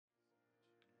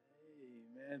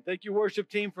And thank you, worship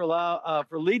team, for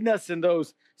leading us in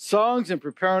those songs and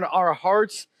preparing our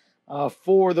hearts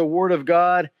for the Word of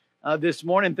God this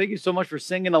morning. Thank you so much for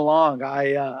singing along.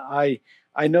 I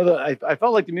know that I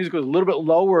felt like the music was a little bit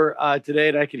lower today,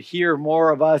 and I could hear more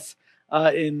of us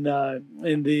in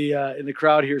the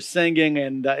crowd here singing.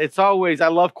 And it's always, I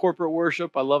love corporate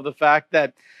worship. I love the fact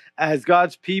that as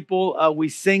God's people, we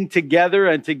sing together,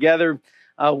 and together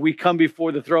we come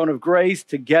before the throne of grace.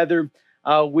 Together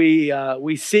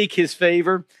we seek His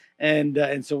favor,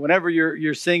 and so whenever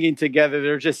you're singing together,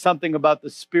 there's just something about the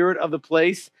spirit of the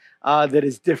place that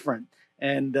is different.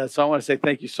 And so I want to say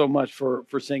thank you so much for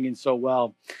singing so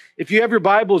well. If you have your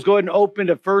Bibles, go ahead and open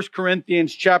to 1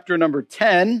 Corinthians chapter number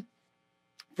 10.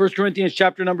 1 Corinthians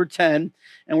chapter number 10,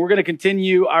 and we're going to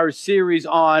continue our series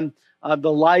on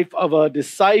the life of a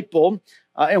disciple.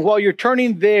 And while you're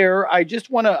turning there, I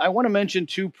want to mention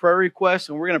two prayer requests,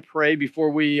 and we're going to pray before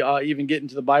we even get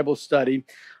into the Bible study.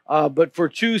 But for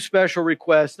two special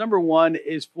requests, number one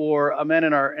is for a man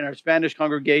in our Spanish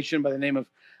congregation by the name of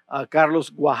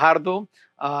Carlos Guajardo.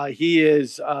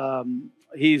 He's a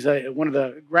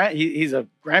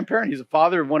grandparent. He's a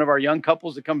father of one of our young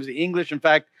couples that comes to English. In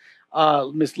fact,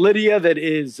 Miss Lydia, that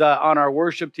is on our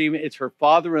worship team, it's her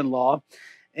father-in-law.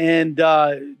 And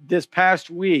this past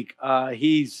week,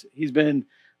 he's been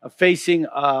facing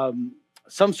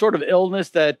some sort of illness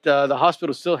that the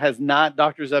hospital still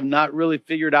doctors have not really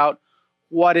figured out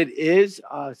what it is,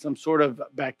 some sort of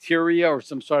bacteria or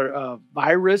some sort of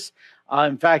virus.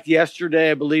 In fact,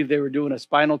 yesterday, I believe they were doing a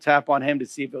spinal tap on him to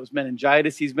see if it was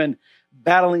meningitis. He's been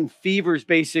battling fevers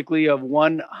basically of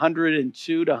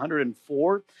 102 to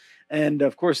 104. And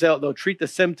of course, they'll treat the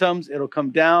symptoms. It'll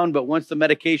come down. But once the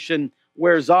medication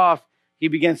wears off, he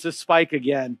begins to spike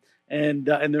again. And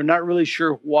they're not really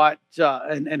sure what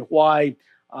and why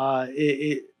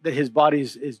that his body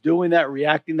is doing that,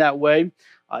 reacting that way.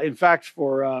 In fact,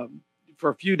 for a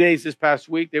few days this past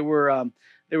week, they were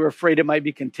afraid it might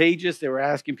be contagious. They were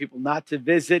asking people not to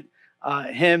visit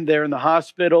him there in the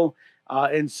hospital.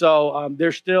 And so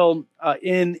they're still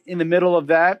in the middle of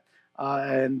that.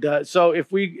 So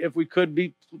if we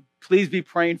could please be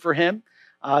praying for him,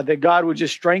 that God would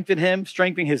just strengthen him,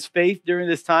 strengthen his faith during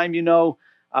this time. You know,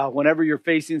 whenever you're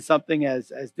facing something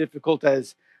as difficult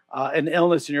as an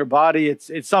illness in your body,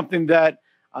 it's something that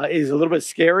is a little bit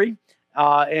scary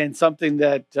and something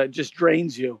that just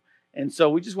drains you. And so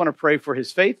we just want to pray for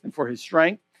his faith and for his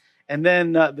strength. And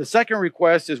then the second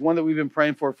request is one that we've been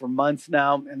praying for months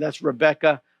now, and that's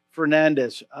Rebecca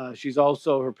Fernandez. She's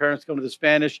also, her parents come to the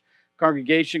Spanish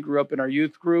congregation, grew up in our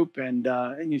youth group, and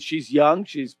she's young.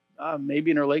 She's maybe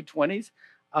in her late 20s.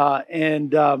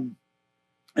 And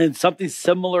something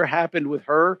similar happened with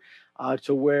her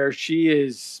to where she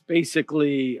is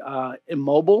basically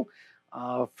immobile.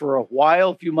 For a while,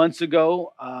 a few months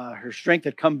ago, her strength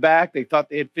had come back. They thought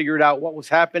they had figured out what was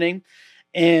happening.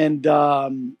 And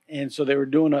so they were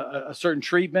doing a certain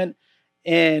treatment.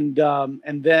 And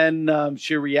then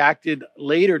she reacted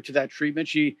later to that treatment.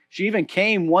 She even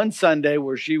came one Sunday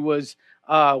where she was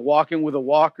walking with a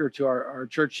walker to our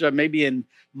church, maybe in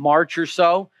March or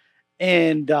so.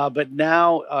 And but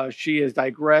now she has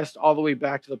digressed all the way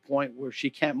back to the point where she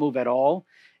can't move at all.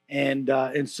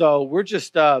 And so we're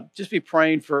just be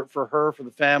praying for her, for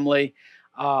the family.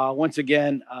 Once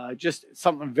again, just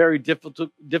something very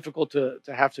difficult to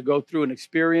have to go through and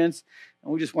experience.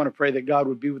 And we just want to pray that God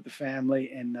would be with the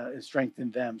family and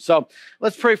strengthen them. So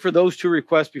let's pray for those two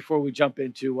requests before we jump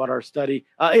into what our study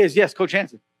is. Yes, Coach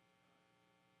Hanson.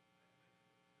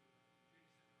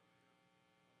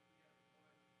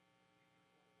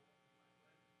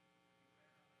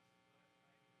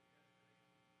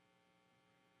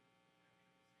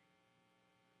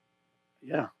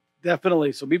 Yeah,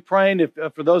 definitely. So be praying. If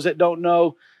for those that don't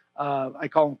know, I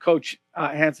call him Coach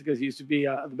Hanson because he used to be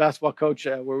the basketball coach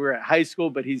where we were at high school.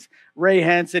 But he's Ray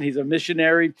Hanson. He's a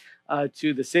missionary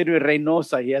to the city of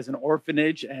Reynosa. He has an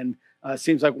orphanage, and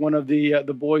seems like one of the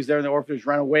boys there in the orphanage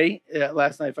ran away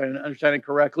last night, if I understand it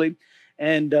correctly.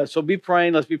 And so be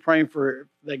praying. Let's be praying for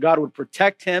that God would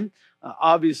protect him.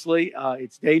 Obviously,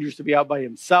 it's dangerous to be out by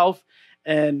himself,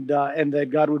 and that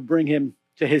God would bring him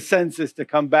to his senses to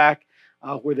come back.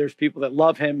 Where there's people that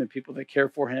love him and people that care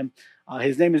for him.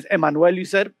 His name is Emmanuel, you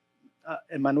said?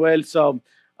 Emmanuel. So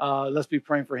let's be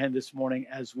praying for him this morning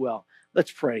as well.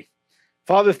 Let's pray.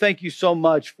 Father, thank you so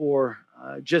much for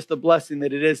just the blessing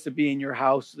that it is to be in your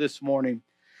house this morning.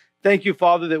 Thank you,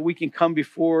 Father, that we can come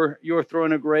before your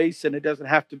throne of grace, and it doesn't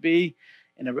have to be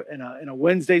in a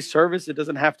Wednesday service. It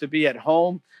doesn't have to be at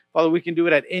home. Father, we can do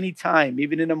it at any time,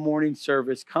 even in a morning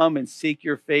service. Come and seek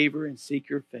your favor and seek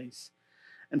your face.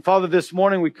 And Father, this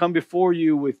morning we come before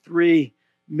you with three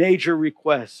major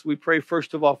requests. We pray,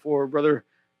 first of all, for Brother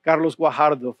Carlos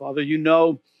Guajardo. Father, you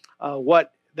know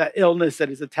what that illness that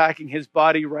is attacking his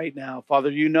body right now.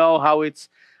 Father, you know how it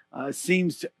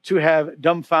seems to have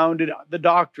dumbfounded the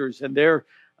doctors, and they're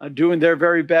doing their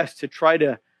very best to try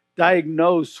to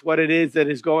diagnose what it is that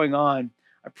is going on.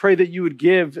 I pray that you would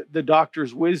give the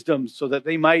doctors wisdom so that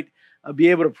they might be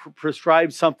able to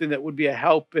prescribe something that would be a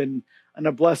help and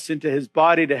a blessing to his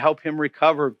body to help him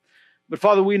recover. But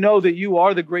Father, we know that you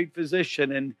are the great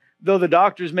physician, and though the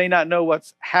doctors may not know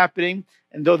what's happening,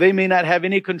 and though they may not have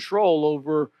any control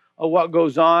over what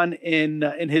goes on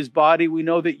in his body, we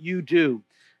know that you do.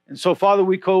 And so, Father,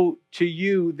 we go to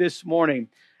you this morning,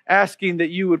 asking that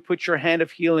you would put your hand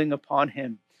of healing upon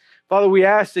him. Father, we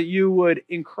ask that you would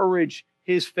encourage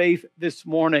his faith this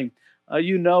morning.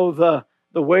 You know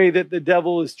the way that the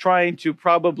devil is trying to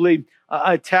probably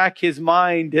attack his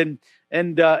mind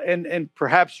and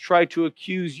perhaps try to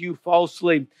accuse you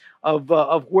falsely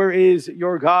of where is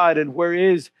your God and where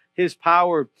is his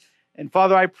power. And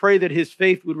Father, I pray that his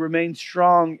faith would remain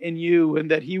strong in you, and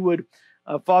that he would,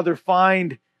 Father,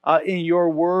 find in your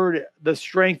word the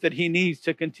strength that he needs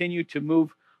to continue to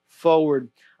move forward.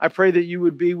 I pray that you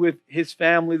would be with his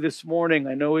family this morning.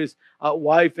 I know his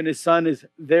wife and his son is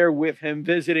there with him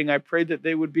visiting. I pray that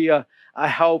they would be a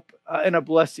help and a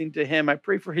blessing to him. I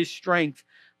pray for his strength,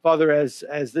 Father,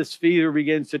 as this fever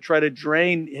begins to try to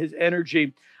drain his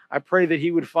energy. I pray that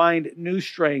he would find new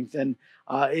strength and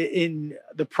in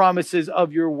the promises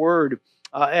of your word,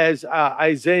 as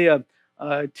Isaiah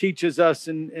teaches us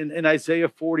in Isaiah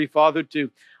 40, Father,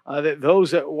 that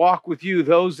those that walk with you,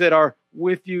 those that are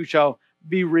with you shall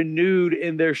be renewed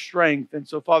in their strength. And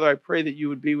so, Father, I pray that you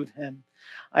would be with him.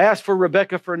 I ask for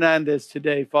Rebecca Fernandez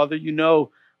today. Father, you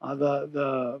know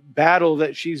the battle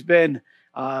that she's been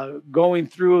going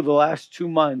through the last 2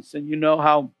 months, and you know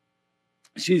how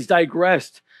she's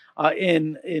digressed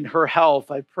in her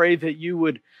health. I pray that you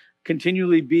would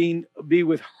continually be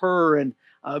with her and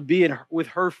with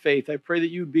her faith. I pray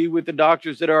that you'd be with the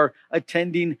doctors that are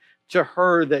attending to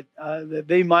her, that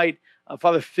they might,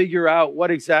 Father, figure out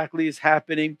what exactly is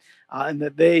happening, and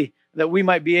that we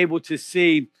might be able to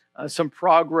see some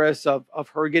progress of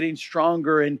her getting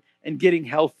stronger and getting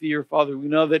healthier. Father, we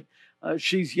know that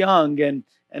she's young, and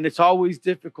it's always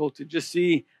difficult to just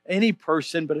see any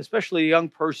person, but especially a young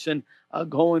person,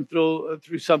 going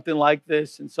through something like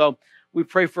this. And so we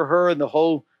pray for her and the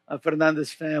whole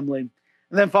Fernandez family.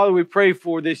 And then, Father, we pray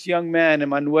for this young man,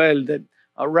 Emmanuel, that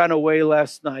ran away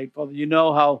last night. Father, you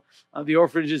know how the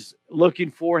orphanage is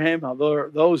looking for him, how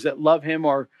those that love him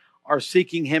are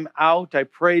seeking him out. I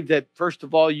pray that, first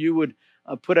of all, you would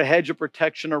put a hedge of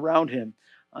protection around him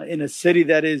in a city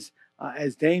that is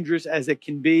as dangerous as it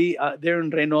can be there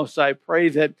in Reynosa. I pray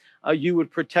that you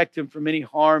would protect him from any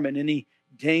harm and any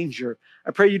danger.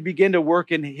 I pray you'd begin to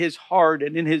work in his heart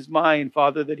and in his mind,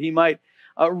 Father, that he might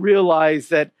realize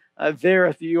that there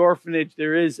at the orphanage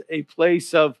there is a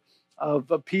place of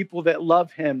people that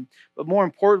love him. But more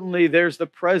importantly, there's the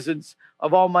presence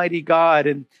of Almighty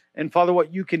God. And Father,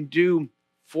 what you can do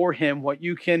for him, what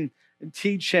you can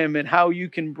teach him, and how you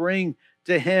can bring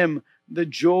to him the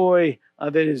joy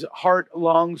that his heart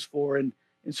longs for. And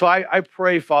so I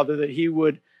pray, Father, that he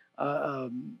would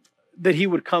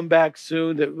come back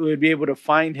soon, that we would be able to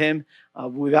find him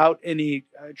without any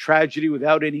tragedy,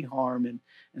 without any harm. And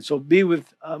so be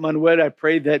with Manuel. I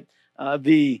pray that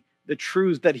the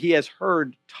truths that he has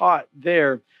heard taught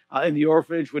there in the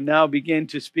orphanage would now begin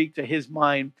to speak to his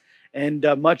mind. And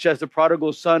much as the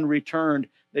prodigal son returned,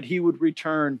 that he would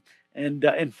return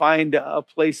and find a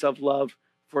place of love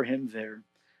for him there.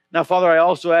 Now, Father, I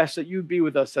also ask that you be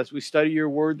with us as we study your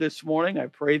word this morning. I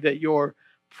pray that your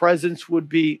presence would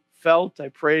be felt. I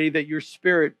pray that your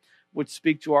spirit would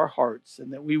speak to our hearts,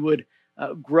 and that we would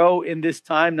grow in this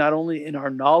time, not only in our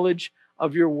knowledge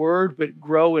of your word, but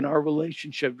grow in our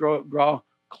relationship, draw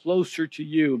closer to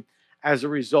you as a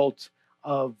result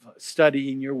of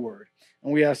studying your word.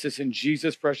 And we ask this in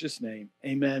Jesus' precious name.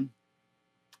 Amen.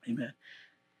 Amen.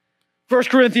 1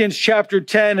 Corinthians chapter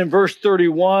 10 and verse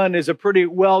 31 is a pretty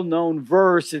well-known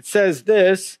verse. It says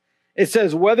this. It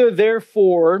says, "Whether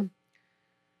therefore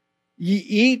ye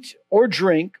eat or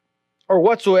drink, or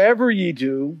whatsoever ye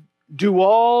do, do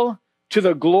all to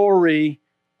the glory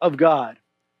of God."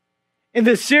 In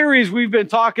this series, we've been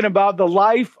talking about the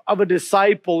life of a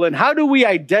disciple, and how do we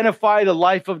identify the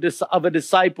life of a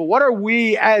disciple? What are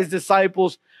we as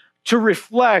disciples to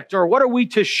reflect, or what are we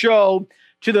to show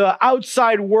to the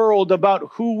outside world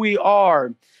about who we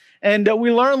are? And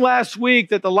we learned last week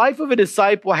that the life of a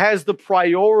disciple has the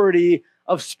priority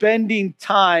of spending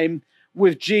time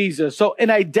with Jesus. So in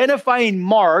identifying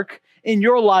Mark in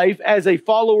your life as a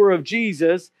follower of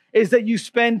Jesus is that you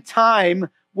spend time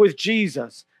with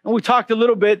Jesus. And we talked a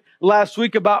little bit last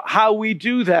week about how we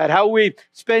do that, how we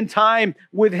spend time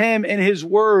with him in his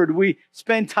word. We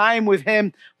spend time with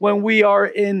him when we are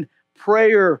in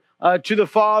prayer to the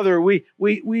Father.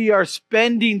 We are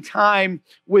spending time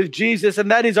with Jesus,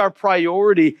 and that is our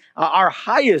priority, our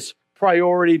highest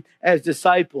priority as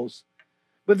disciples.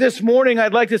 But this morning,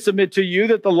 I'd like to submit to you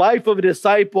that the life of a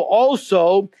disciple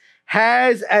also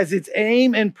has as its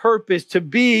aim and purpose to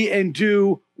be and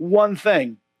do one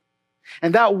thing.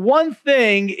 And that one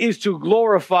thing is to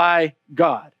glorify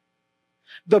God.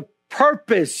 The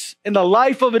purpose in the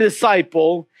life of a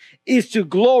disciple is to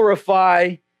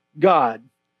glorify God.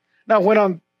 Now, when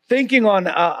I'm thinking on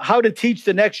how to teach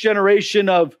the next generation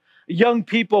of young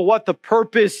people what the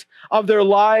purpose of their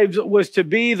lives was to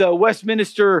be, the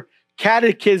Westminster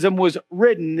Catechism was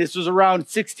written. This was around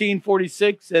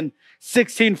 1646 and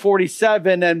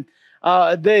 1647. And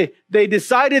they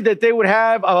decided that they would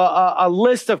have a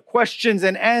list of questions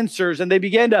and answers. And they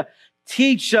began to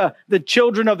teach the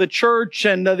children of the church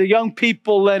and the young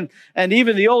people and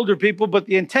even the older people. But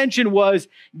the intention was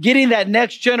getting that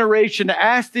next generation to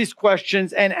ask these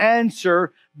questions and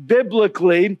answer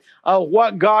biblically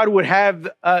what God would have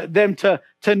them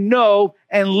to know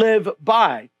and live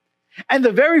by. And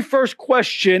the very first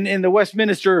question in the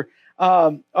Westminster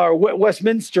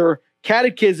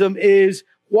Catechism is,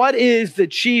 what is the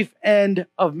chief end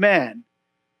of man?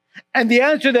 And the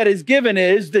answer that is given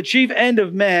is, the chief end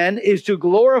of man is to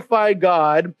glorify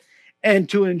God and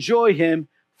to enjoy him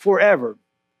forever.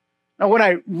 Now, when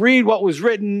I read what was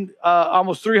written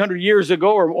almost 300 years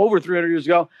ago or over 300 years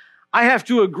ago, I have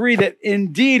to agree that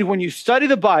indeed, when you study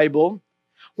the Bible,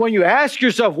 when you ask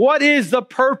yourself, what is the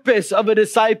purpose of a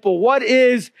disciple? What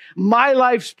is my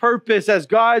life's purpose as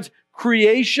God's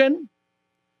creation?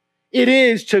 It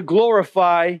is to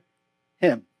glorify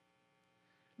him.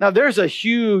 Now, there's a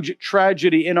huge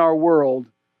tragedy in our world,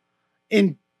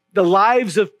 in the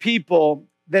lives of people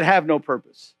that have no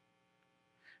purpose.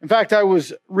 In fact, I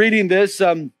was reading this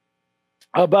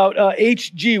about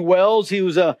H.G. Wells. He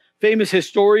was a famous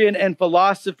historian and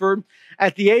philosopher.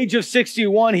 At the age of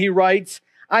 61, he writes,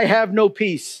 "I have no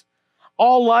peace.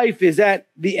 All life is at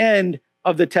the end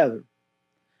of the tether."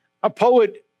 The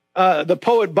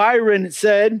poet Byron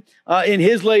said in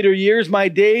his later years, "My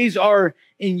days are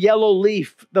in yellow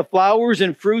leaf. The flowers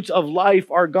and fruits of life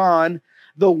are gone.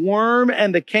 The worm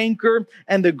and the canker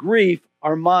and the grief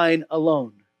are mine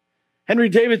alone." Henry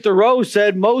David Thoreau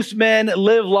said, "Most men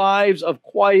live lives of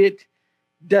quiet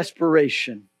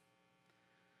desperation."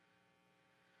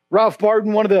 Ralph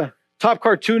Barton, one of the top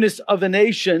cartoonists of the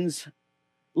nations,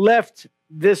 left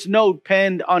this note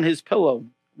penned on his pillow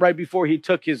right before he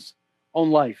took his own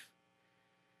life.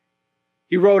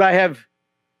 He wrote, "I have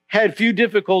had few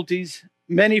difficulties,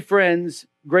 many friends,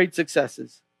 great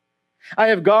successes. I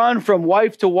have gone from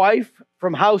wife to wife,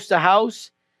 from house to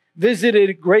house,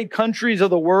 visited great countries of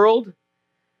the world,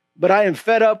 but I am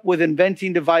fed up with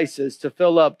inventing devices to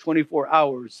fill up 24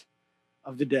 hours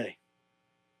of the day."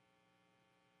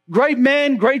 Great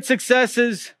men, great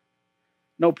successes,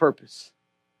 no purpose.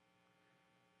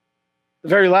 The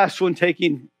very last one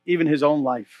taking even his own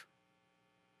life.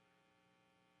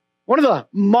 One of the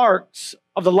marks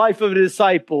of the life of a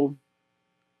disciple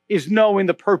is knowing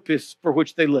the purpose for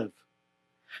which they live.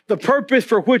 The purpose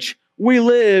for which we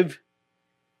live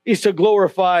is to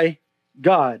glorify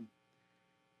God.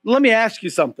 Let me ask you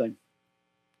something.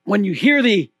 When you hear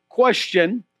the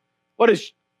question, what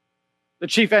is the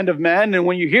chief end of man? And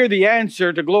when you hear the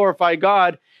answer, to glorify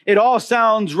God, it all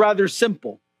sounds rather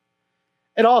simple.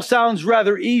 It all sounds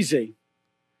rather easy.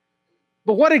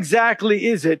 But what exactly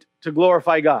is it to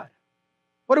glorify God?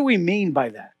 What do we mean by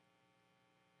that?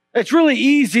 It's really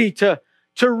easy to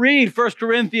read 1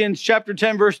 Corinthians chapter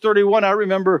 10, verse 31. I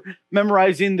remember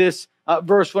memorizing this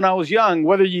verse when I was young.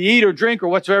 Whether you eat or drink or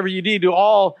whatsoever you do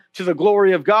all to the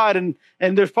glory of God. And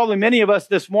there's probably many of us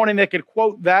this morning that could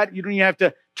quote that. You don't even have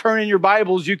to turn in your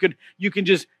Bibles. You can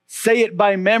just say it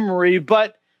by memory.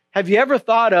 But have you ever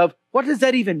thought of, what does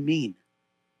that even mean?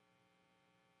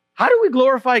 How do we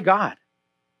glorify God?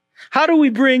 How do we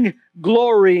bring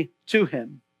glory to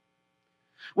him?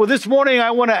 Well, this morning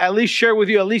I want to at least share with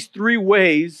you at least 3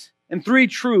 ways and 3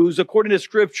 truths according to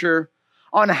Scripture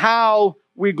on how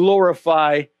we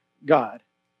glorify God.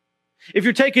 If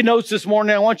you're taking notes this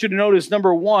morning, I want you to notice,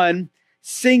 number 1,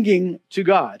 singing to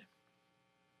God.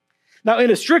 Now,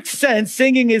 in a strict sense,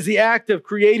 singing is the act of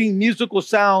creating musical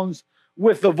sounds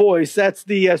with the voice. That's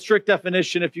the strict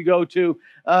definition. If you go to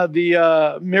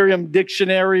the Merriam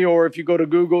Dictionary or if you go to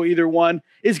Google, either one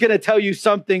is going to tell you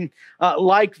something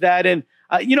like that. And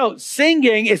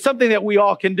Singing is something that we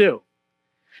all can do.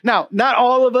 Now, not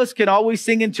all of us can always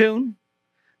sing in tune.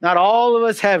 Not all of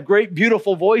us have great,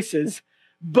 beautiful voices,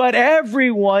 but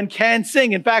everyone can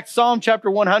sing. In fact, Psalm chapter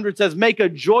 100 says, make a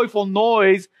joyful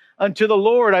noise unto the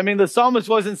Lord. I mean, the psalmist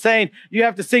wasn't saying you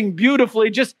have to sing beautifully,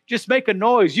 just make a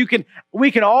noise.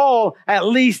 We can all at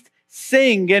least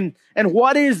sing. And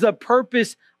what is the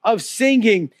purpose of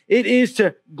singing? It is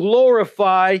to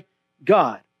glorify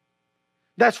God.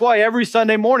 That's why every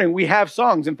Sunday morning we have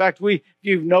songs. In fact, if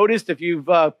you've noticed, if you've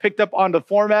picked up on the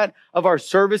format of our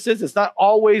services, it's not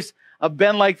always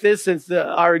been like this since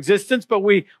our existence, but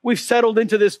we've settled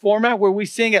into this format where we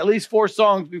sing at least 4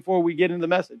 songs before we get into the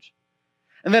message.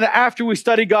 And then after we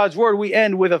study God's word, we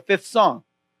end with a 5th song.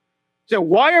 So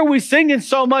why are we singing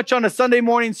so much on a Sunday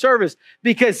morning service?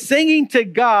 Because singing to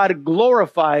God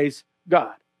glorifies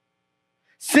God.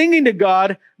 Singing to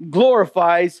God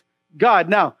glorifies God.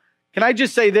 Now, can I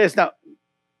just say this? Now,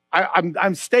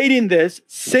 I'm stating this,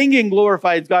 singing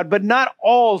glorifies God, but not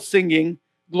all singing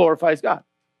glorifies God.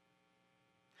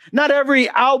 Not every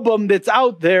album that's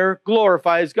out there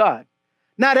glorifies God.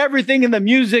 Not everything in the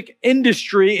music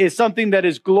industry is something that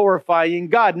is glorifying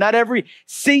God. Not every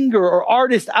singer or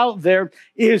artist out there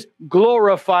is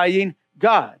glorifying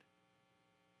God.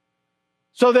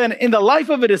 So then, in the life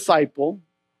of a disciple,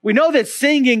 we know that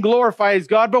singing glorifies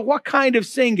God, but what kind of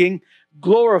singing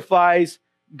glorifies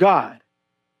God?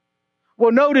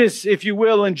 Well, notice, if you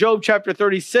will, in Job chapter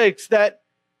 36, that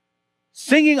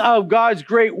singing of God's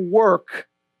great work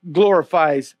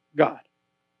glorifies God.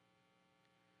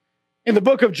 In the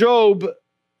book of Job,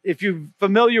 if you're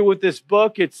familiar with this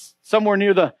book, it's somewhere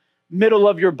near the middle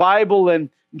of your Bible, and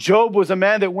Job was a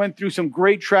man that went through some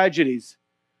great tragedies.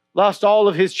 Lost all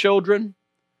of his children,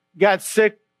 got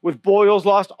sick with boils,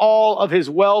 lost all of his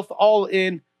wealth, all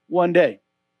in one day.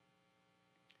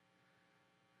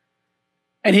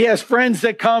 And he has friends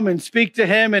that come and speak to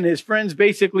him, and his friends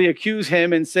basically accuse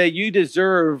him and say, you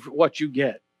deserve what you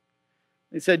get.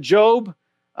 They said, Job,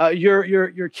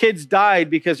 your kids died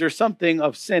because there's something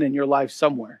of sin in your life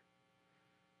somewhere.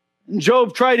 And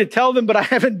Job tried to tell them, but I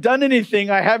haven't done anything.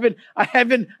 I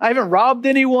haven't robbed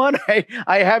anyone. I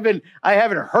haven't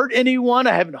hurt anyone.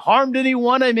 I haven't harmed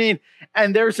anyone. I mean,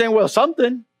 and they're saying, well,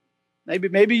 something.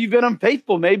 Maybe you've been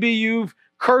unfaithful. Maybe you've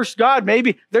cursed God.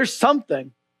 Maybe there's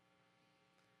something.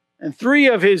 And 3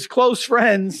 of his close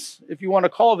friends, if you want to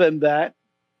call them that,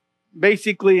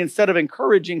 basically, instead of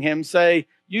encouraging him, say,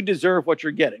 you deserve what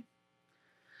you're getting.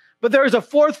 But there's a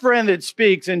 4th friend that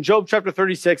speaks in Job chapter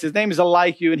 36. His name is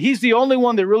Elihu, and he's the only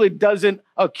one that really doesn't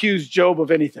accuse Job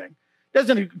of anything.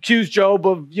 Doesn't accuse Job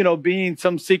of, being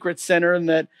some secret sinner and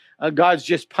that God's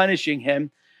just punishing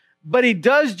him. But he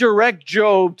does direct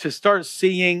Job to start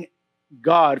seeing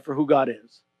God for who God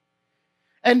is.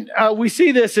 And we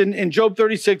see this in Job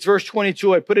 36, verse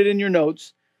 22. I put it in your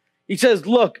notes. He says,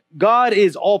 look, God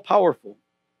is all-powerful.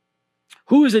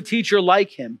 Who is a teacher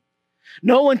like him?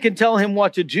 No one can tell him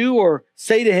what to do or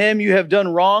say to him, you have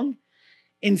done wrong.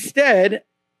 Instead,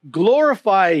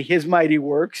 glorify his mighty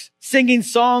works, singing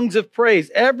songs of praise.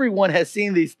 Everyone has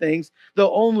seen these things,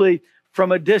 though only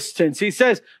from a distance. He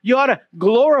says, you ought to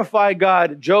glorify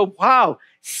God, Job. Wow,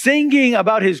 singing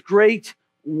about his great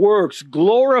works,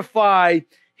 glorify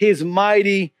his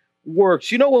mighty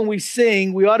works. When we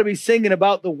sing, we ought to be singing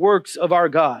about the works of our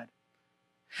God.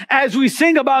 As we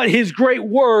sing about his great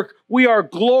work, we are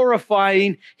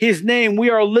glorifying his name. We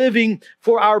are living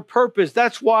for our purpose.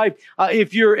 That's why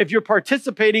if you're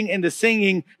participating in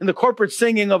the corporate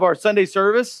singing of our Sunday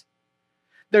service,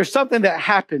 there's something that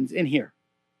happens in here.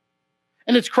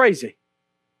 And it's crazy.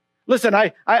 Listen,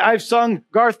 I've sung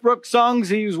Garth Brooks songs.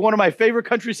 He was one of my favorite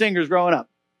country singers growing up.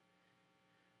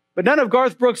 But none of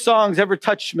Garth Brooks' songs ever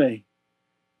touched me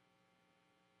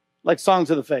like songs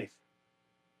of the faith.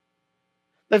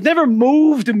 They've never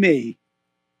moved me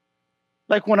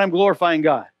like when I'm glorifying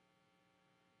God.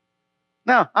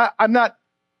 Now, I'm not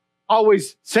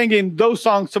always singing those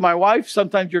songs to my wife.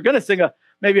 Sometimes you're going to sing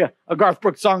maybe a Garth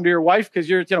Brooks song to your wife because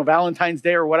you're, Valentine's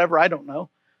Day or whatever. I don't know.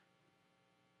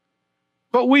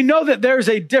 But we know that there's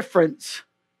a difference,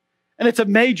 and it's a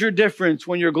major difference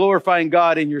when you're glorifying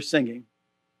God in your singing.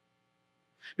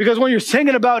 Because when you're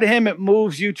singing about him, it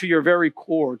moves you to your very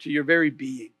core, to your very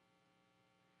being.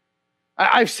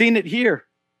 I've seen it here.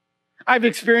 I've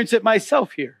experienced it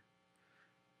myself here.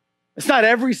 It's not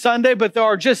every Sunday, but there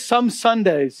are just some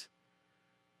Sundays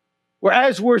where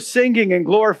as we're singing and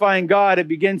glorifying God, it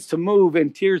begins to move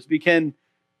and tears begin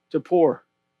to pour.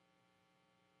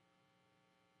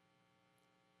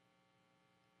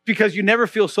 Because you never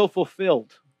feel so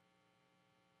fulfilled.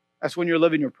 That's when you're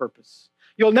living your purpose.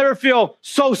 You'll never feel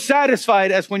so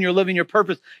satisfied as when you're living your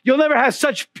purpose. You'll never have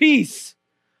such peace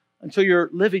until you're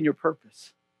living your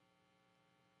purpose.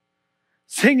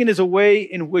 Singing is a way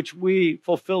in which we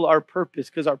fulfill our purpose,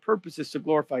 because our purpose is to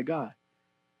glorify God.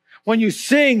 When you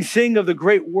sing, sing of the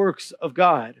great works of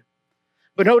God.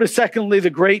 But notice, secondly, the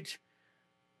great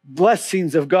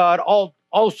blessings of God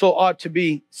also ought to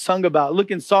be sung about.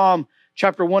 Look in Psalm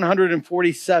chapter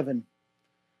 147.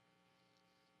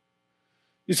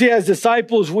 You see, as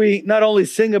disciples, we not only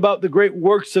sing about the great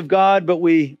works of God, but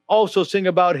we also sing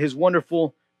about his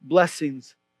wonderful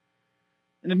blessings.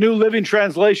 In the New Living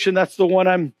Translation, that's the one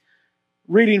I'm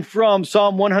reading from,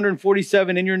 Psalm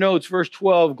 147 in your notes, verse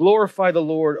 12. Glorify the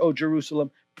Lord, O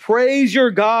Jerusalem. Praise your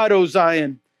God, O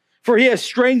Zion, for he has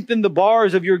strengthened the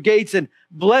bars of your gates and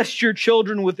blessed your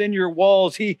children within your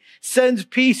walls. He sends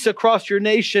peace across your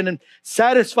nation and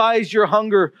satisfies your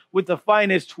hunger with the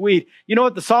finest wheat. You know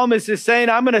what the psalmist is saying?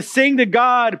 I'm going to sing to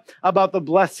God about the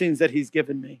blessings that he's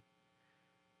given me.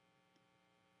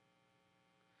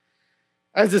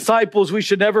 As disciples, we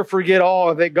should never forget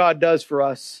all that God does for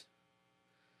us.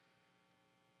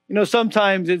 You know,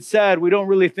 sometimes it's sad we don't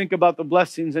really think about the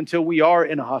blessings until we are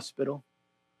in a hospital.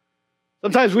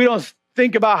 Sometimes we don't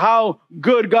think about how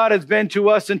good God has been to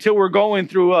us until we're going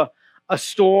through a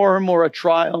storm or a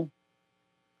trial.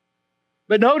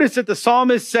 But notice that the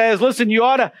psalmist says, listen, you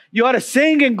ought to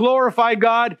sing and glorify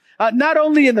God, not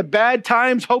only in the bad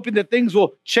times, hoping that things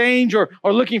will change or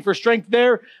looking for strength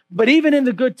there, but even in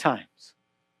the good times.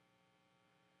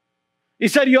 He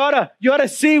said you ought to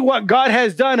see what God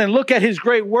has done and look at his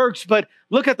great works, but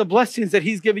look at the blessings that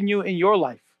he's given you in your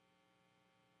life.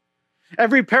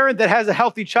 Every parent that has a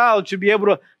healthy child should be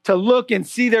able to look and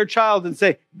see their child and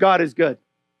say, God is good.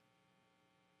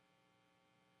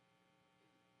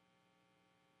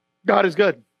 God is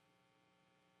good.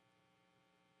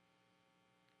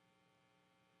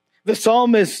 The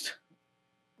psalmist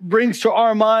brings to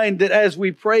our mind that as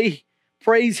we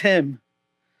praise him,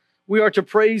 we are to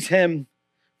praise him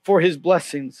for his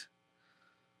blessings.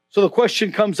 So the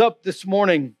question comes up this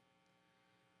morning,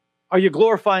 are you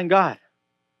glorifying God?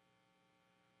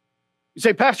 You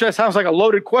say, Pastor, that sounds like a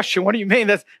loaded question. What do you mean?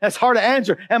 That's hard to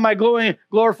answer. Am I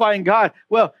glorifying God?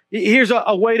 Well, here's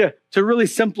a way to really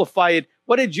simplify it.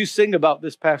 What did you sing about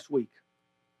this past week?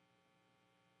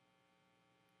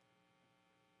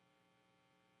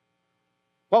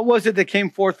 What was it that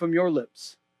came forth from your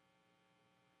lips?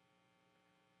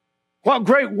 What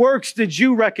great works did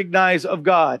you recognize of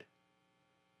God?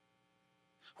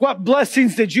 What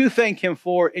blessings did you thank him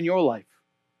for in your life?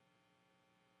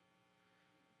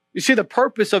 You see, the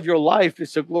purpose of your life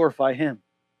is to glorify him.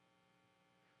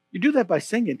 You do that by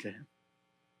singing to him.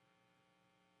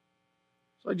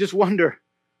 So I just wonder,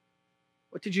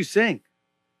 what did you sing?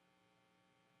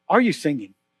 Are you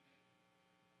singing?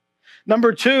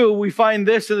 Number two, we find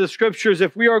this in the scriptures.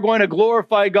 If we are going to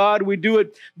glorify God, we do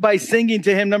it by singing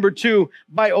to him. Number two,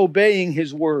 by obeying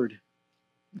his word.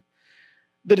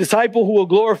 The disciple who will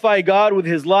glorify God with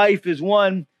his life is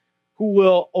one who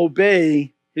will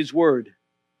obey his word.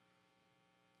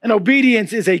 And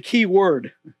obedience is a key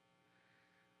word.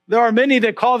 There are many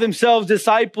that call themselves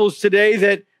disciples today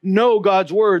that know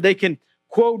God's word. They can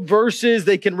quote verses.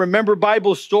 They can remember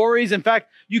Bible stories. In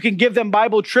fact, you can give them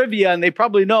Bible trivia and they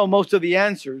probably know most of the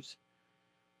answers.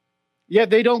 Yet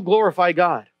they don't glorify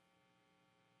God.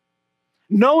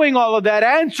 Knowing all of that,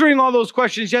 answering all those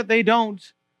questions, yet they don't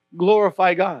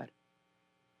glorify God.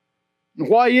 And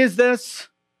why is this?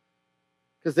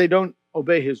 Because they don't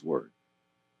obey his word.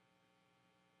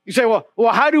 You say, well,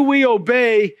 how do we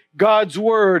obey God's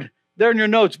word? There in your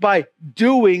notes, by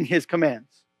doing his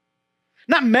commands.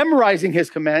 Not memorizing his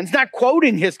commands, not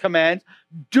quoting his commands,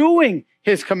 doing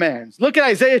his commands. Look at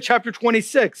Isaiah chapter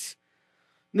 26.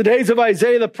 In the days of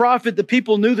Isaiah the prophet, the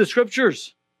people knew the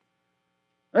scriptures.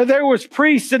 There was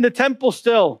priests in the temple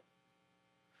still.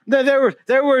 There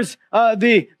was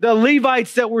the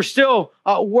Levites that were still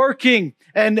working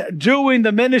and doing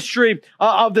the ministry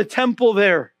of the temple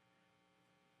there.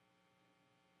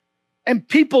 And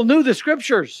people knew the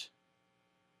scriptures.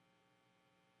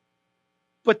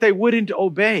 But they wouldn't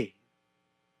obey.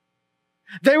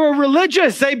 They were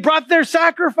religious. They brought their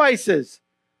sacrifices.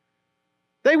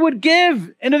 They would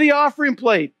give into the offering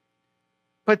plate,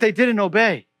 but they didn't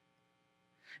obey.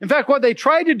 In fact, what they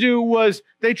tried to do was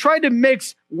they tried to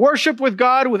mix worship with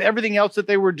God with everything else that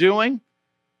they were doing.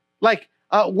 Like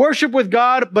worship with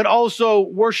God, but also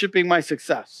worshiping my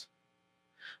success.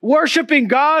 Worshiping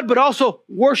God, but also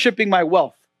worshiping my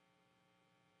wealth.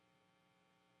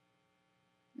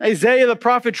 Isaiah the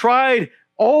prophet tried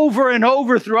over and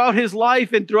over throughout his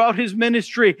life and throughout his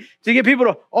ministry to get people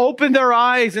to open their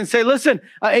eyes and say, listen,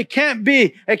 it can't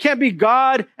be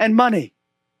God and money.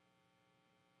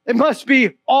 It must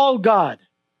be all God.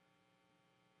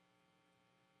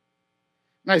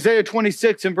 In Isaiah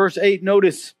 26 and verse 8,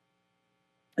 notice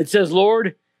it says,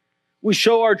 Lord, we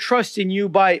show our trust in you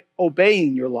by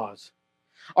obeying your laws.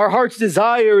 Our heart's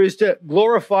desire is to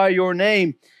glorify your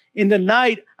name. In the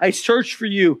night, I search for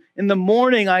you. In the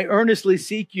morning, I earnestly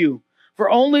seek you. For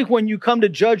only when you come to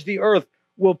judge the earth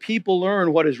will people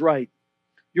learn what is right.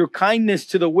 Your kindness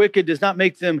to the wicked does not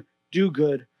make them do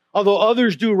good. Although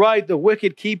others do right, the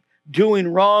wicked keep doing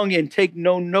wrong and take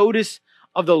no notice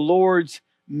of the Lord's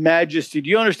majesty. Do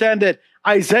you understand that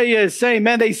Isaiah is saying,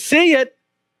 man, they see it,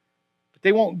 but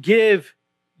they won't give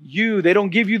you, they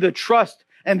don't give you the trust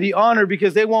and the honor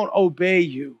because they won't obey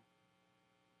you.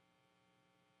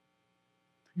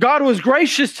 God was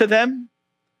gracious to them.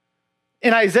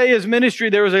 In Isaiah's ministry,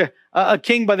 there was a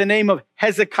king by the name of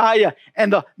Hezekiah,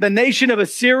 and the nation of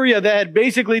Assyria that had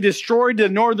basically destroyed the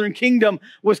northern kingdom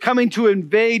was coming to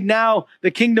invade now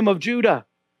the kingdom of Judah.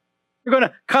 We're going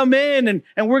to come in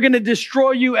and we're going to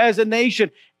destroy you as a nation.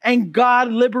 And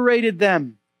God liberated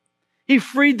them. He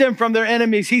freed them from their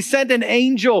enemies. He sent an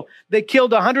angel that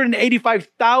killed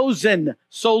 185,000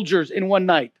 soldiers in one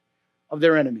night of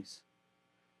their enemies.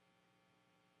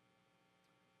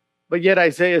 But yet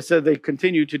Isaiah said they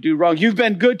continue to do wrong. You've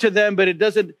been good to them, but it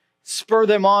doesn't spur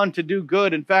them on to do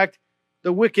good. In fact,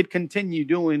 the wicked continue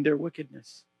doing their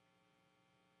wickedness.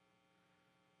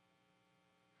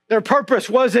 Their purpose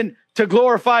wasn't to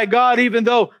glorify God, even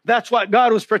though that's what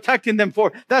God was protecting them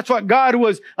for. That's what God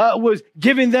was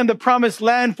giving them the promised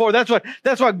land for. That's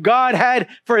what God had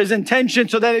for his intention,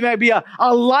 so that it might be a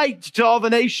light to all the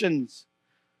nations.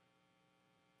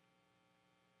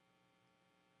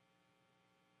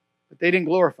 But they didn't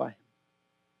glorify him.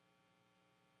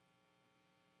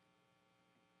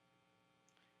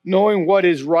 Knowing what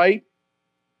is right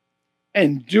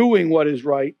and doing what is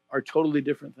right are totally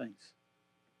different things.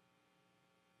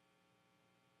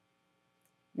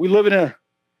 We live in a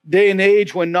day and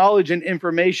age when knowledge and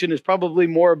information is probably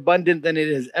more abundant than it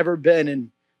has ever been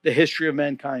in the history of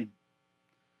mankind.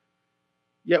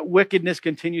 Yet wickedness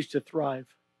continues to thrive.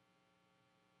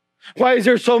 Why is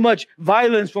there so much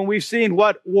violence when we've seen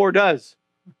what war does?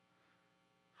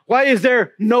 Why is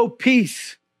there no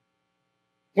peace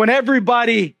when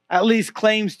everybody at least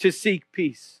claims to seek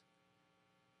peace?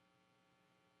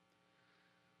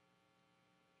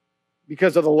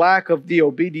 Because of the lack of the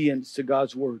obedience to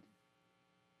God's word.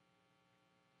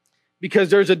 Because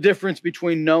there's a difference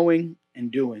between knowing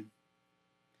and doing.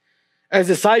 As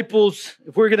disciples,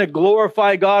 if we're going to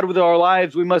glorify God with our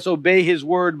lives, we must obey his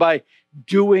word by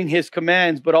doing his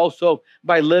commands, but also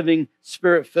by living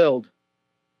spirit-filled.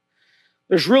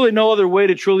 There's really no other way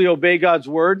to truly obey God's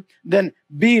word than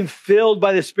being filled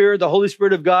by the Spirit, the Holy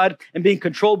Spirit of God, and being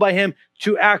controlled by him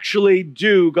to actually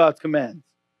do God's commands.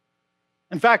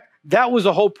 In fact, that was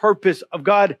the whole purpose of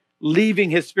God leaving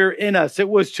his Spirit in us. It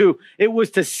was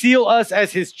to seal us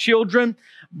as his children,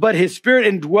 but his Spirit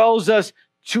indwells us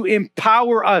to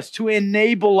empower us, to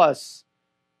enable us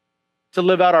to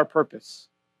live out our purpose.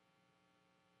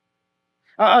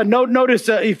 Notice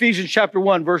Ephesians chapter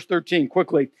 1, verse 13,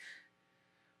 quickly.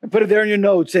 I put it there in your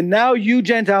notes. And now you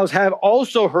Gentiles have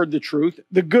also heard the truth,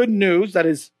 the good news, that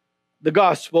is the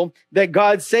gospel, that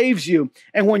God saves you.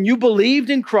 And when you believed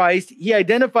in Christ, he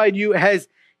identified you as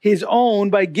his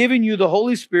own by giving you the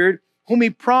Holy Spirit, whom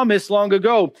he promised long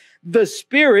ago. The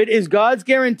Spirit is God's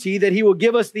guarantee that he will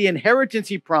give us the inheritance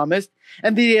he promised,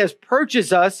 and that he has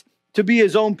purchased us to be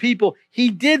his own people. He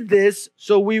did this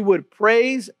so we would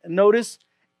praise, notice,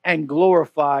 and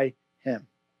glorify him.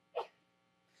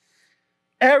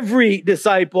 Every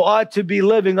disciple ought to be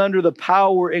living under the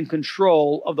power and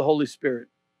control of the Holy Spirit.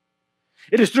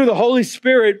 It is through the Holy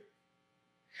Spirit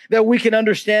that we can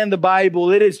understand the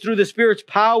Bible. It is through the Spirit's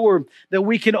power that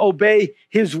we can obey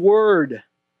his word.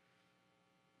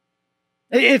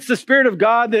 It's the Spirit of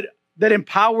God that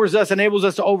empowers us, enables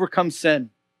us to overcome sin.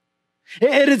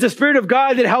 It is the Spirit of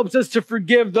God that helps us to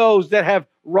forgive those that have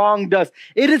wronged us.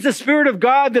 It is the Spirit of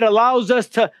God that allows us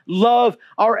to love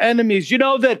our enemies. You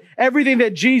know that everything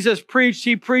that Jesus preached,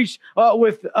 he preached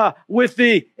with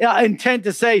the intent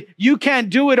to say, you can't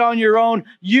do it on your own.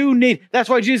 That's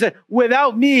why Jesus said,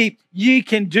 without me, ye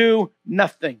can do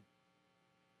nothing.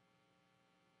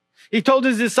 He told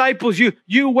his disciples,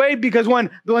 you wait, because when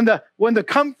the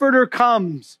Comforter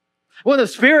comes, when the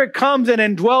Spirit comes and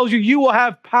indwells you, you will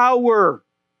have power.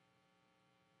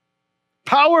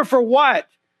 Power for what?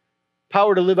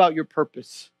 Power to live out your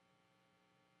purpose.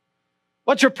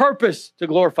 What's your purpose? To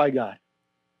glorify God.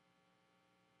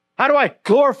 How do I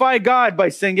glorify God? By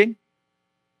singing.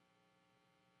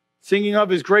 Singing of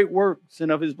his great works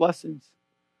and of his blessings.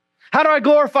 How do I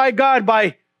glorify God?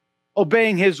 By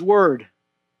obeying his word.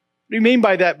 What do you mean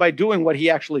by that? By doing what he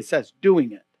actually says,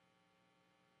 doing it.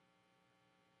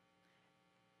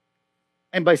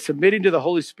 And by submitting to the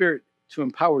Holy Spirit to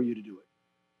empower you to do it.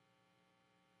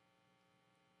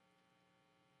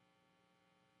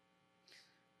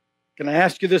 Can I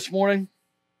ask you this morning,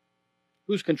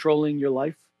 who's controlling your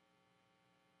life?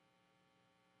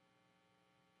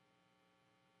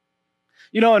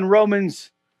 You know, in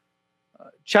Romans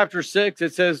chapter 6,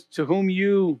 it says, to whom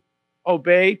you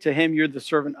obey, to him you're the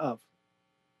servant of.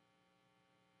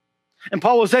 And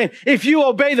Paul was saying, if you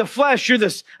obey the flesh,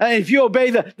 if you obey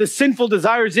the sinful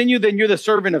desires in you, then you're the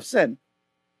servant of sin.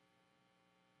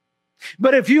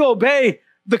 But if you obey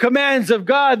the commands of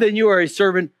God, then you are a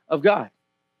servant of God.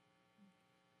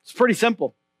 It's pretty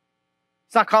simple.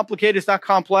 It's not complicated. It's not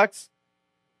complex.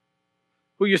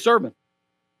 Who you serving?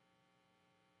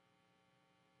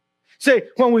 Say,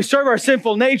 when we serve our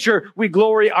sinful nature, we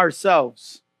glory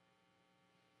ourselves.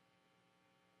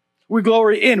 We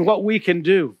glory in what we can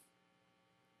do.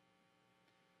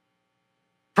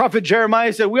 Prophet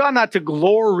Jeremiah said, we ought not to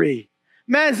glory.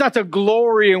 Man's not to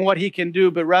glory in what he can do,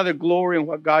 but rather glory in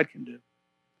what God can do.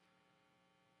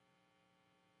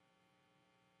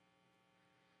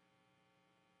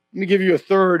 Let me give you a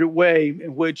third way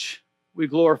in which we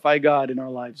glorify God in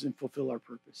our lives and fulfill our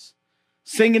purpose.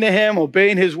 Singing to him,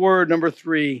 obeying his word. Number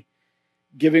 3,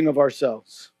 giving of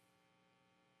ourselves.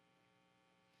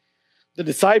 The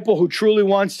disciple who truly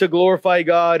wants to glorify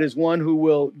God is one who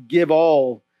will give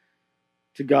all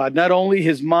to God. Not only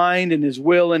his mind and his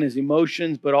will and his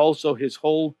emotions, but also his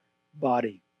whole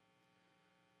body.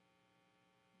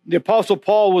 The Apostle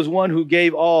Paul was one who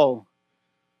gave all.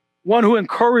 One who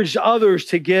encouraged others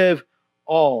to give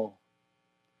all.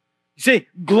 You see,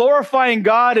 glorifying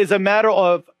God is a matter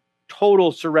of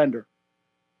total surrender.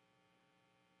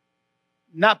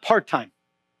 Not part-time.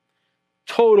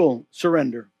 Total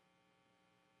surrender.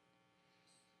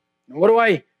 What do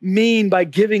I mean by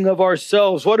giving of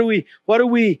ourselves? What are we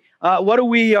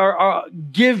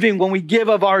giving when we give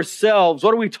of ourselves?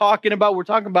 What are we talking about? We're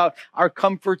talking about our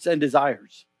comforts and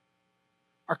desires.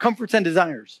 Our comforts and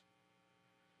desires.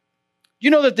 You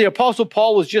know that the Apostle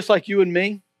Paul was just like you and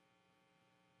me?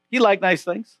 He liked nice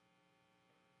things.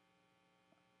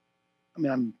 I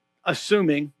mean, I'm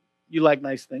assuming you like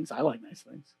nice things. I like nice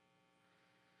things.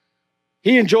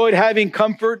 He enjoyed having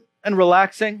comfort and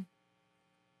relaxing.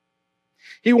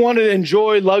 He wanted to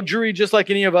enjoy luxury just like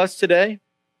any of us today.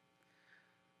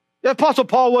 The Apostle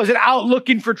Paul wasn't out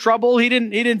looking for trouble. He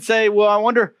didn't say, well, I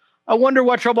wonder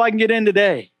what trouble I can get in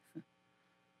today.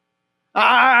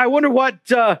 I wonder what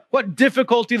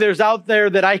difficulty there's out there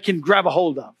that I can grab a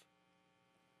hold of.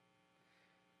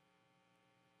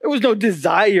 There was no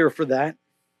desire for that.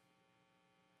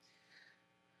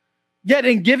 Yet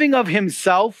in giving of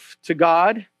himself to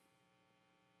God,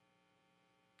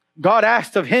 God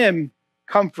asked of him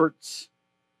comforts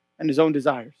and his own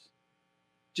desires.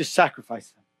 Just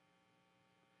sacrifice them.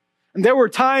 And there were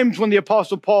times when the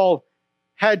Apostle Paul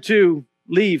had to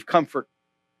leave comfort.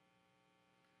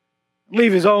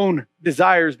 Leave his own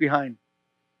desires behind.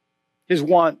 His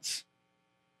wants.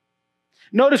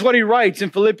 Notice what he writes in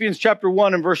Philippians chapter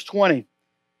 1 and verse 20.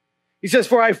 He says,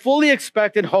 for I fully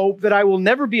expect and hope that I will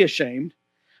never be ashamed,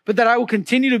 but that I will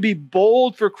continue to be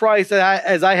bold for Christ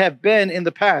as I have been in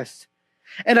the past.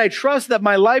 And I trust that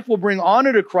my life will bring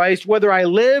honor to Christ, whether I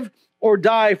live or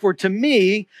die. For to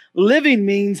me, living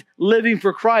means living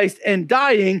for Christ, and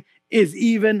dying is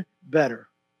even better.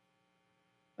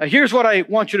 Now, here's what I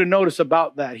want you to notice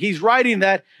about that. He's writing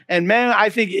that, and man, I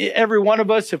think every one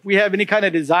of us, if we have any kind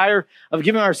of desire of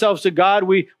giving ourselves to God,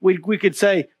 we could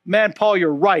say, man, Paul,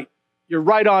 you're right. You're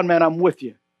right on, man. I'm with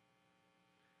you.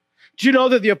 Do you know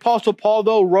that the Apostle Paul,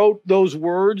 though, wrote those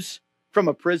words from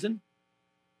a prison?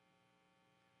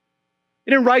 He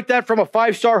didn't write that from a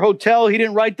 5-star hotel. He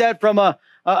didn't write that from a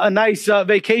nice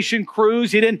vacation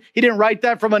cruise. He didn't write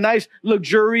that from a nice,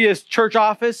 luxurious church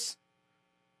office.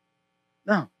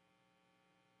 No.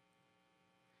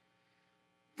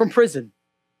 From prison,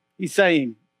 he's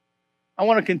saying, I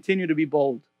want to continue to be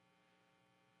bold.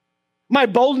 My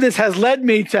boldness has led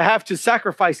me to have to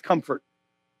sacrifice comfort.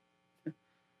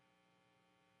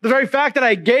 The very fact that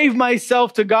I gave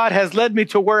myself to God has led me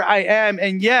to where I am,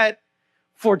 and yet,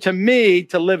 for to me,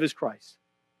 to live is Christ.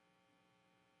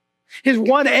 His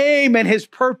one aim and his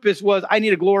purpose was, I need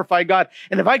to glorify God.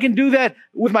 And if I can do that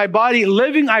with my body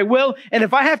living, I will. And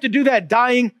if I have to do that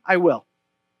dying, I will.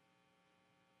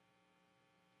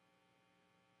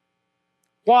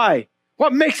 Why?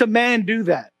 What makes a man do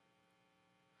that?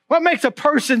 What makes a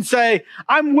person say,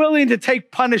 I'm willing to take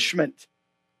punishment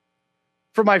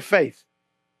for my faith?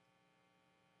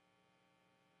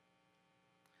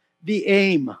 The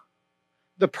aim,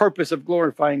 the purpose of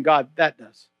glorifying God, that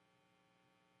does.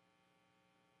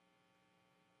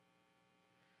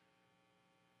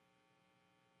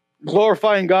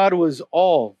 Glorifying God was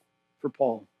all for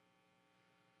Paul.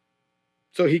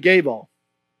 So he gave all.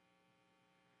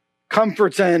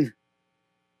 Comforts and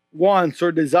wants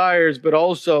or desires, but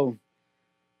also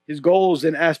his goals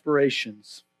and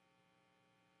aspirations.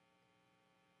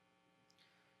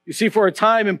 You see, for a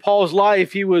time in Paul's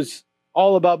life, he was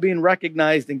all about being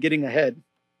recognized and getting ahead.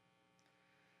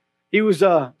 He was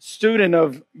a student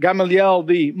of Gamaliel,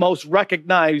 the most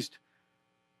recognized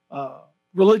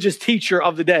religious teacher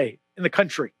of the day in the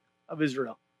country of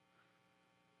Israel.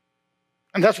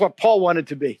 And that's what Paul wanted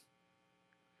to be.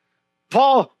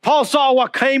 Paul saw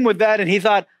what came with that, and he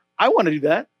thought, I want to do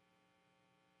that.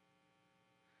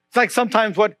 It's like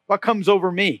sometimes what comes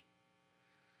over me.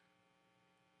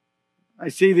 I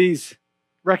see these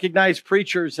recognized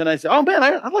preachers, and I say, oh man,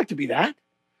 I'd like to be that.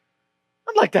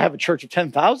 I'd like to have a church of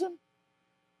 10,000.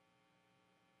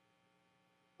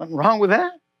 Nothing wrong with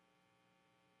that.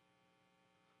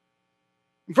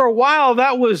 And for a while,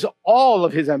 that was all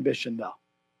of his ambition, though.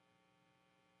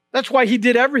 That's why he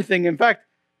did everything. In fact,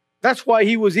 that's why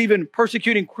he was even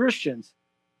persecuting Christians.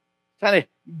 Trying to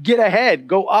get ahead,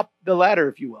 go up the ladder,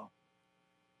 if you will.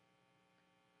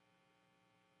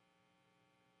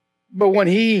 But when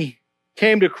he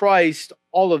came to Christ,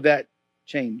 all of that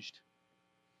changed.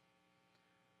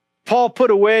 Paul put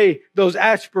away those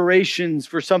aspirations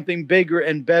for something bigger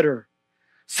and better,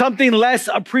 something less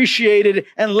appreciated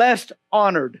and less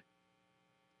honored.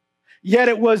 Yet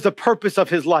it was the purpose of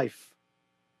his life.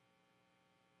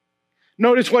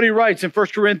 Notice what he writes in 1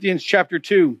 Corinthians chapter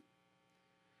 2.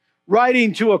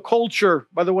 Writing to a culture,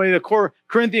 by the way, the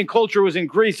Corinthian culture was in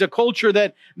Greece, a culture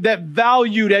that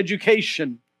valued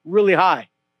education really high.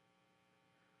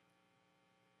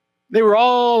 They were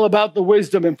all about the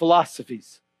wisdom and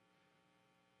philosophies.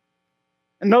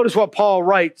 And notice what Paul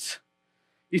writes.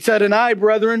 He said, and I,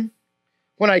 brethren,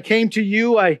 when I came to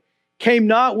you, I came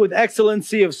not with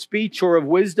excellency of speech or of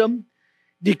wisdom,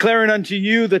 declaring unto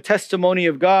you the testimony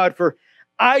of God. For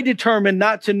I determined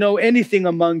not to know anything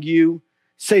among you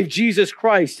save Jesus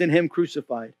Christ and him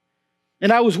crucified.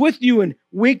 And I was with you in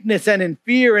weakness and in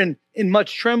fear and in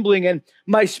much trembling. And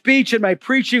my speech and my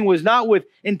preaching was not with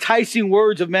enticing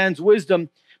words of man's wisdom,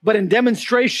 but in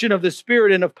demonstration of the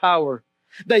Spirit and of power,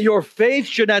 that your faith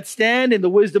should not stand in the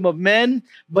wisdom of men,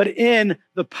 but in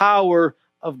the power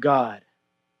of God.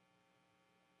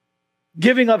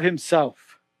 Giving of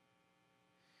himself.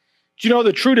 Do you know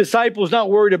the true disciple is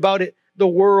not worried about it, the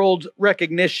world's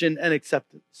recognition and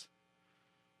acceptance?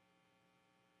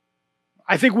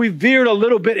 I think we veered a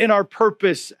little bit in our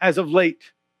purpose as of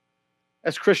late,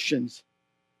 as Christians.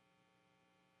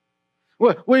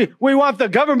 We want the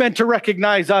government to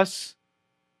recognize us.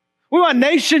 We want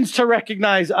nations to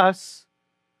recognize us.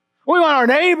 We want our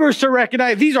neighbors to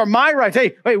recognize, these are my rights.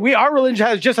 Hey, our religion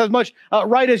has just as much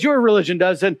right as your religion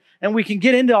does, and we can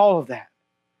get into all of that.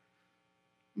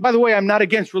 By the way, I'm not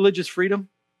against religious freedom.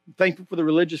 I'm thankful for the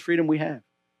religious freedom we have.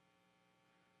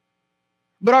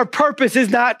 But our purpose is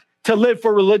not to live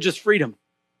for religious freedom.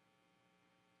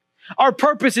 Our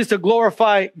purpose is to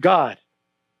glorify God.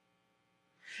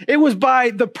 It was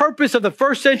by the purpose of the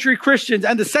first century Christians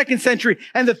and the second century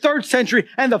and the third century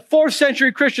and the fourth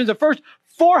century Christians, the first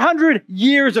 400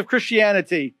 years of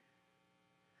Christianity.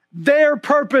 Their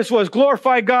purpose was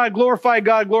glorify God, glorify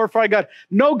God, glorify God.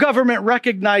 No government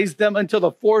recognized them until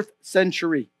the 4th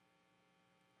century.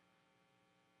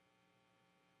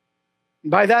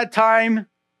 By that time,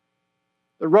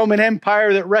 the Roman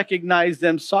Empire that recognized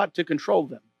them sought to control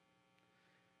them.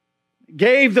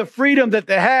 Gave the freedom that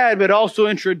they had, but also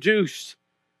introduced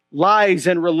lies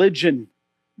and religion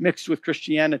mixed with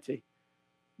Christianity,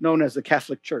 known as the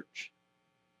Catholic Church.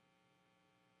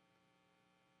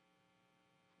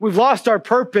 We've lost our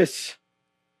purpose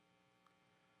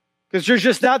because there's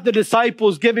just not the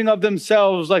disciples giving of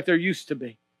themselves like there used to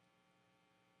be.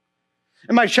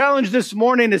 And my challenge this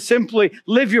morning is simply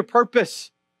live your purpose.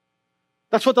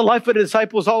 That's what the life of the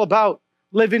disciple is all about,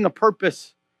 living a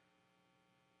purpose.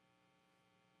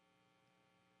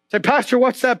 Say, Pastor,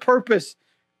 what's that purpose?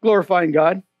 Glorifying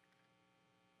God.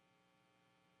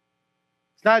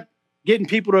 It's not getting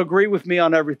people to agree with me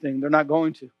on everything. They're not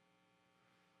going to.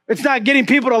 It's not getting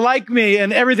people to like me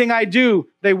and everything I do,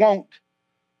 they won't.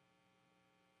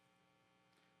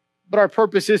 But our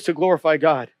purpose is to glorify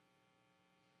God,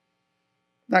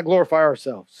 not glorify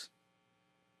ourselves.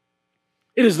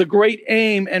 It is the great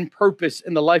aim and purpose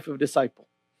in the life of a disciple.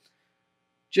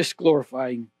 Just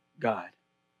glorifying God.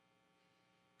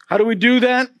 How do we do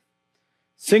that?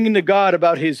 Singing to God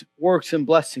about his works and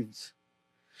blessings.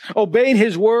 Obeying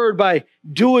his word by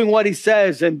doing what he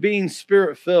says and being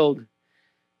spirit-filled.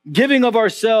 Giving of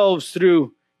ourselves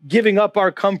through giving up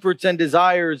our comforts and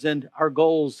desires and our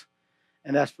goals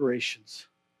and aspirations.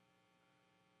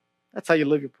 That's how you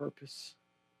live your purpose.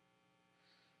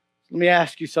 Let me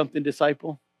ask you something,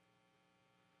 disciple.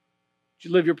 Did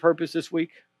you live your purpose this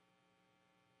week?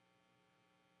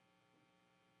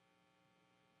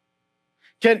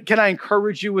 Can I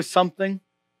encourage you with something?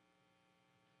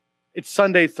 It's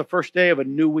Sunday. It's the first day of a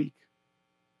new week.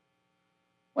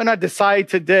 Why not decide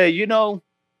today,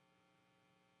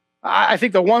 I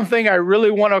think the one thing I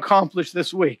really want to accomplish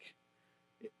this week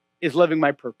is living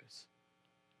my purpose.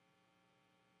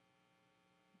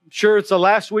 I'm sure it's the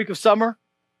last week of summer.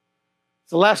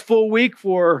 It's the last full week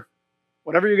for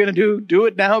whatever you're going to do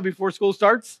it now before school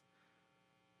starts.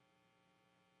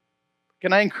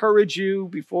 Can I encourage you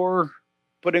before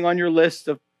putting on your list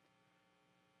of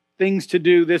things to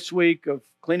do this week, of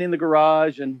cleaning the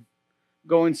garage and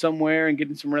going somewhere and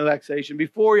getting some relaxation,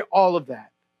 before all of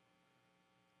that,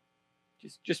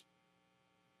 just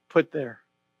put there,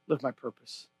 live my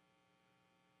purpose.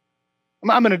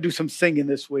 I'm going to do some singing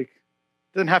this week.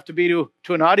 Doesn't have to be to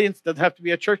an audience, doesn't have to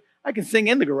be at church. I can sing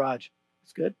in the garage.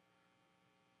 It's good.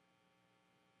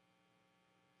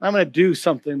 I'm going to do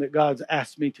something that God's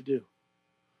asked me to do.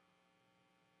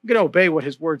 I'm going to obey what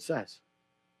his word says.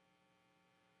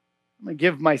 I'm going to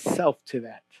give myself to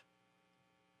that.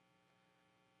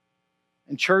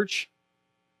 And church,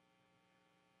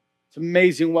 it's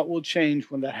amazing what will change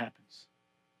when that happens.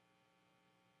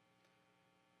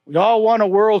 We all want a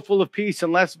world full of peace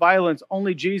and less violence.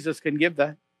 Only Jesus can give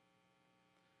that.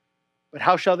 But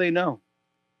how shall they know?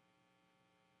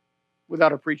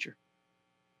 Without a preacher.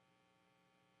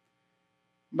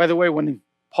 By the way, when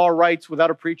Paul writes without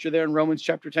a preacher there in Romans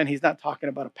chapter 10, he's not talking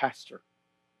about a pastor.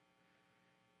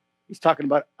 He's talking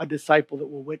about a disciple that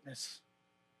will witness.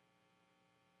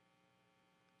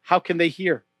 How can they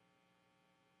hear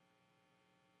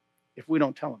if we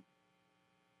don't tell them?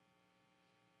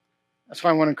 That's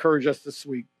why I want to encourage us this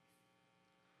week.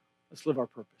 Let's live our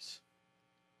purpose.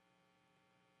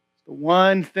 It's the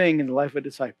one thing in the life of a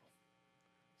disciple.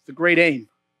 It's the great aim.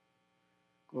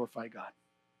 Glorify God.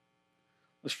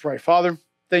 Let's pray. Father,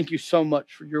 thank you so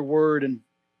much for your word. And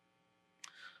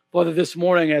Father, this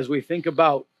morning as we think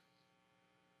about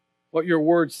what your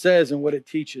word says and what it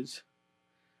teaches,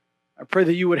 I pray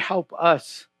that you would help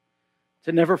us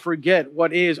to never forget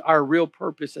what is our real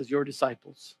purpose as your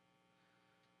disciples.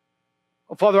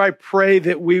 Oh, Father, I pray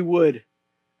that we would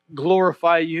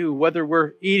glorify you, whether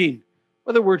we're eating,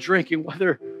 whether we're drinking,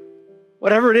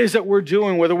 whatever it is that we're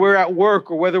doing, whether we're at work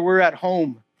or whether we're at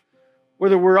home,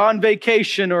 whether we're on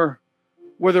vacation or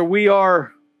whether we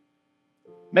are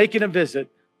making a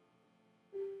visit.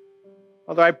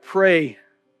 Father, I pray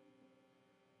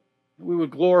that we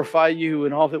would glorify you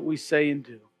in all that we say and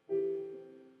do.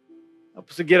 Help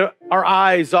us to get our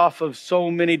eyes off of so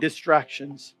many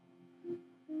distractions.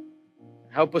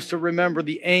 Help us to remember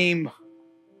the aim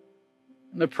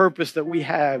and the purpose that we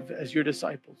have as your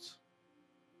disciples.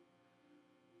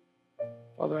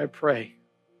 Father, I pray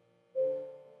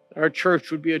that our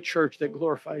church would be a church that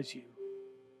glorifies you.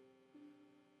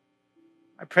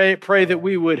 I pray that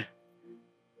we would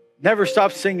never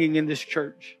stop singing in this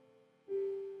church.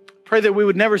 Pray that we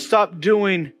would never stop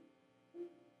doing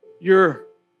your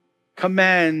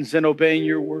commands and obeying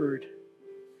your word.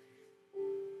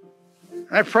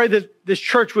 And I pray that this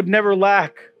church would never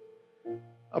lack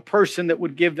a person that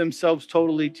would give themselves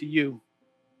totally to you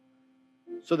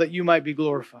so that you might be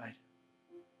glorified.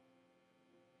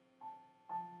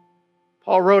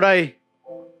 Paul wrote, I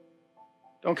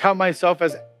don't count myself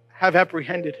as have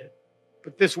apprehended it,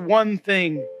 but this one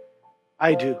thing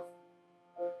I do.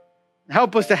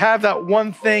 Help us to have that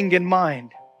one thing in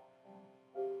mind.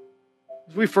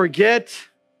 As we forget,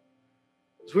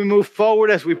 as we move forward,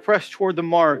 as we press toward the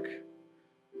mark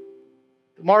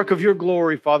of your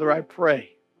glory, Father, I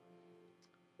pray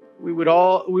we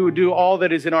would do all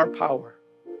that is in our power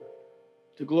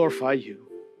to glorify you.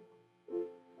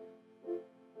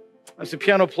 As the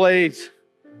piano plays,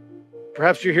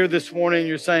 perhaps you're here this morning and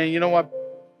you're saying, you know what,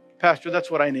 Pastor, that's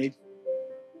what I need.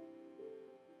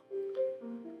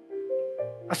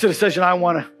 That's a decision I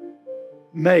want to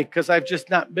make because I've just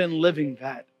not been living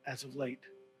that as of late.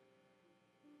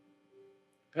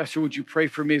 Pastor, would you pray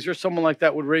for me? Is there someone like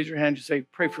that would raise your hand and just say,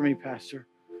 pray for me, Pastor?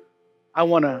 I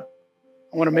want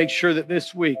to make sure that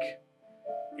this week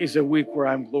is a week where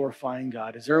I'm glorifying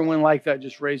God. Is there anyone like that?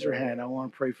 Just raise your hand. I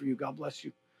want to pray for you. God bless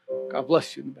you. God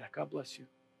bless you in the back. God bless you.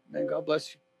 Man, God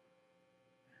bless you.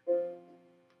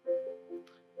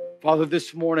 Father,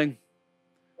 this morning,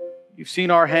 you've seen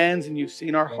our hands and you've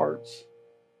seen our hearts.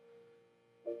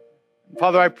 And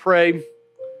Father, I pray,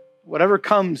 whatever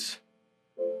comes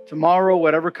tomorrow,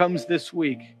 whatever comes this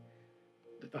week,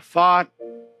 that the thought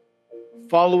of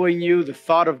following you, the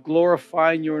thought of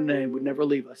glorifying your name would never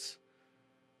leave us.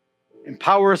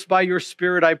 Empower us by your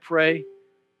Spirit, I pray,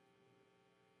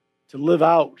 to live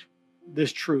out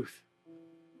this truth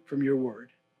from your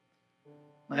word.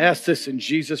 I ask this in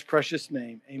Jesus' precious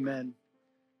name. Amen.